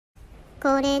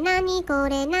これ何こ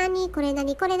れ何これ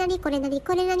何これ何これ何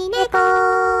これ何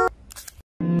猫。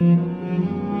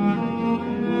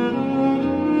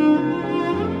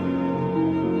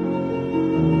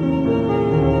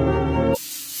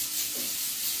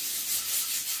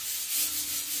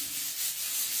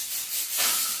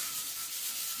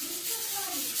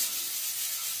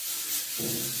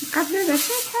قبل لا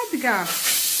شيء حدقة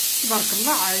تبارك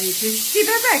الله عليك. شتي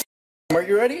باباك. Are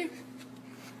you ready?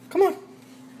 Come on.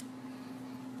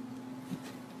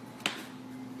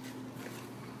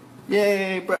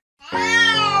 Yay, bro.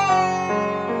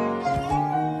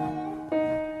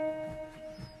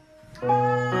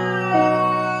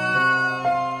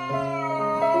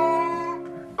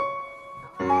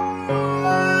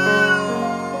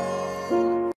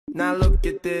 Now look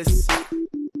at this.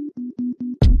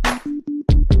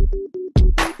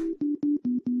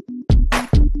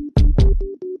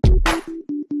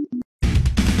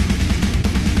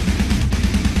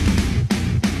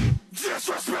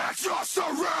 Disrespect your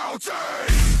surroundings.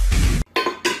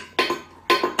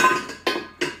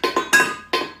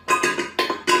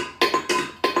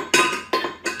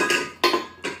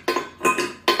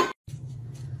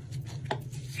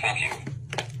 Fuck you.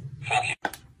 Fuck you.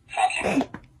 Fuck you.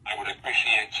 I would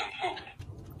appreciate some food.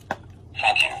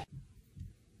 Fuck you.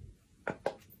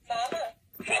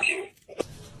 Fuck you.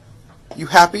 You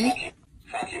happy?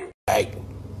 Fuck you. Hey,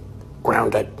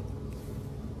 grounded.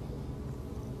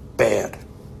 Bad.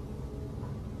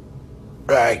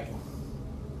 Right.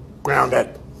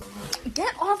 Grounded.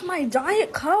 Get off my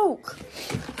Diet Coke.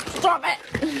 Stop it.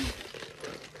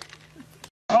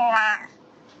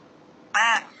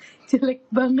 Jelek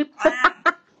banget.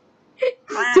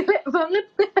 Jelek banget.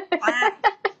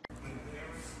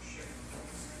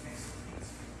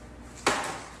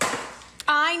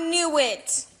 I knew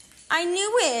it. I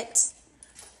knew it.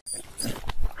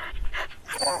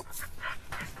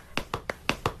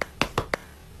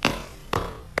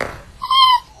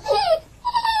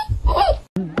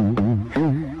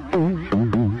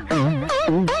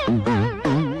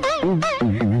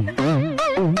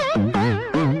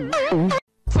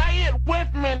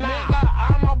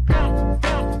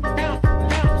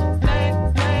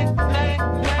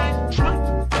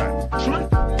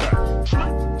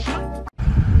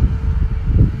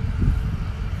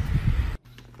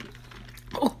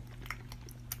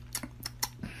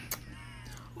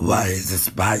 Why is it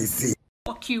spicy?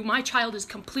 Fuck you, my child is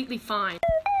completely fine.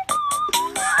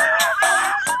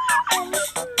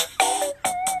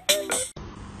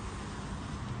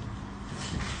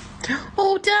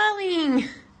 Oh, darling.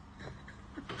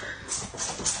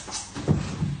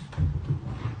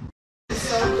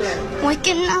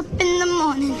 Waking up in the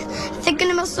morning,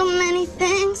 thinking about so many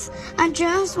things. I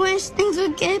just wish things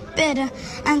would get better.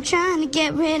 I'm trying to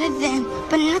get rid of them,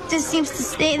 but nothing seems to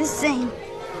stay the same.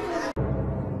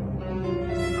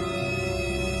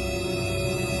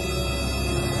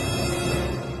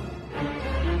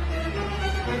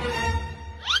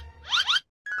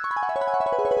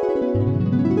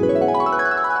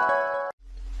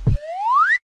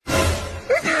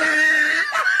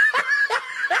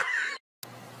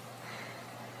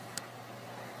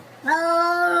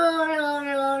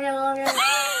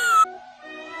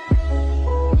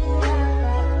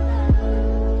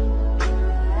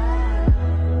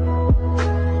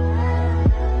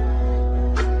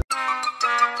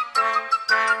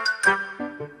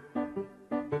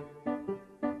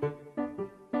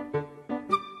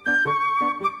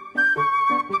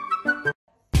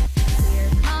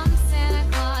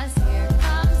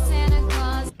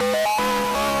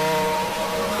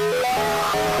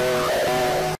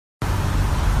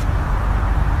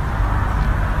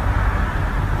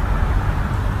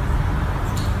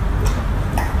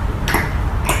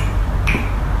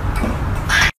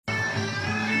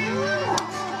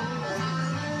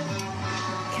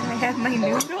 Have my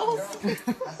noodles?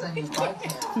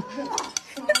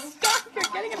 Stop, you're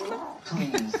getting it.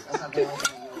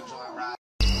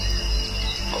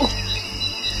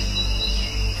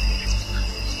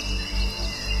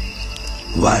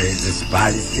 Why is it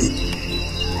spicy?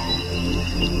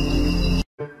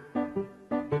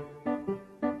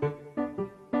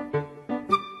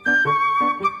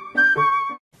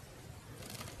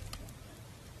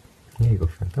 There you go,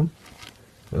 Phantom.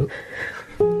 Oh.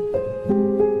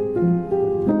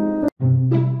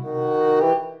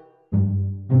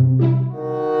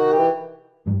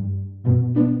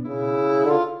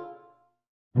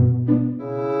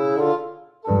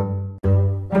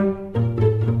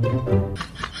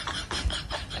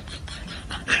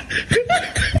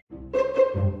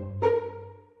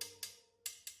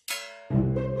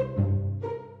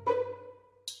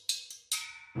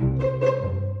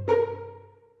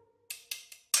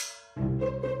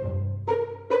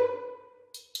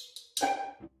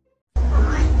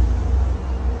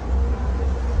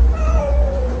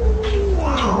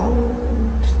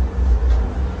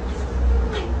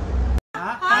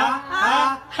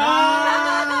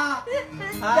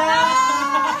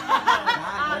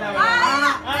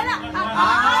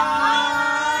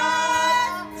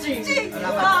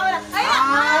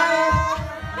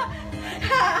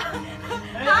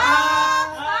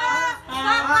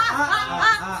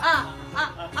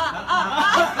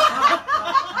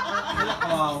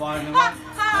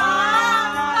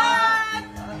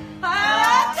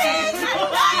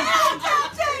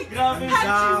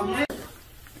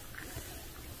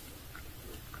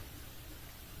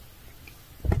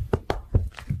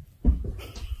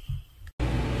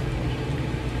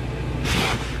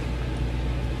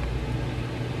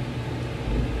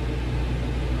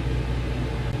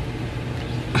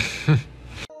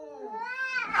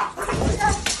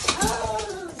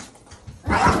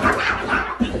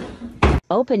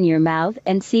 Open your mouth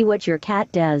and see what your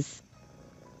cat does.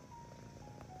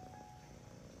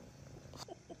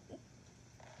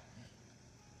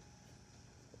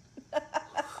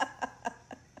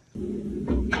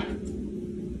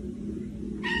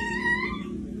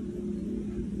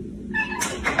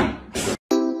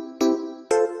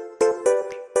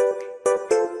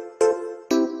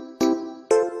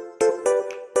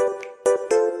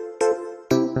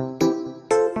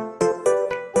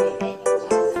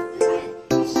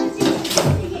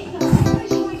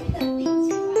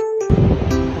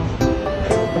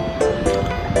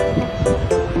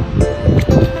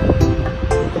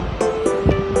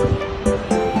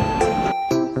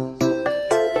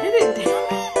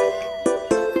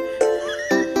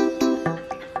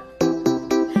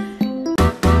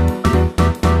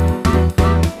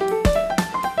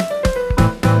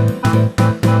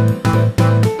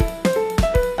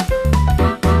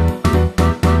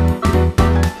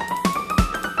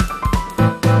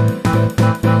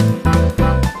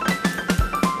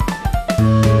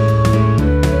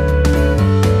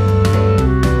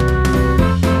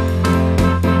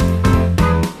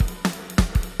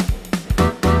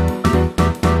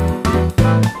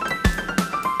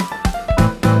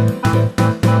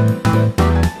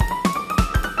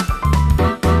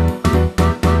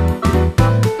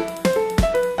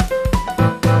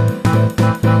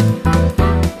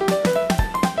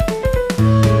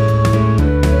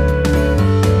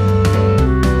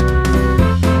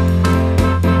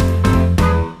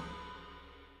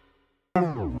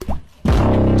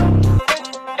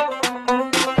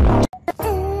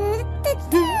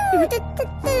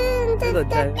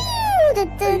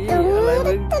 Hey.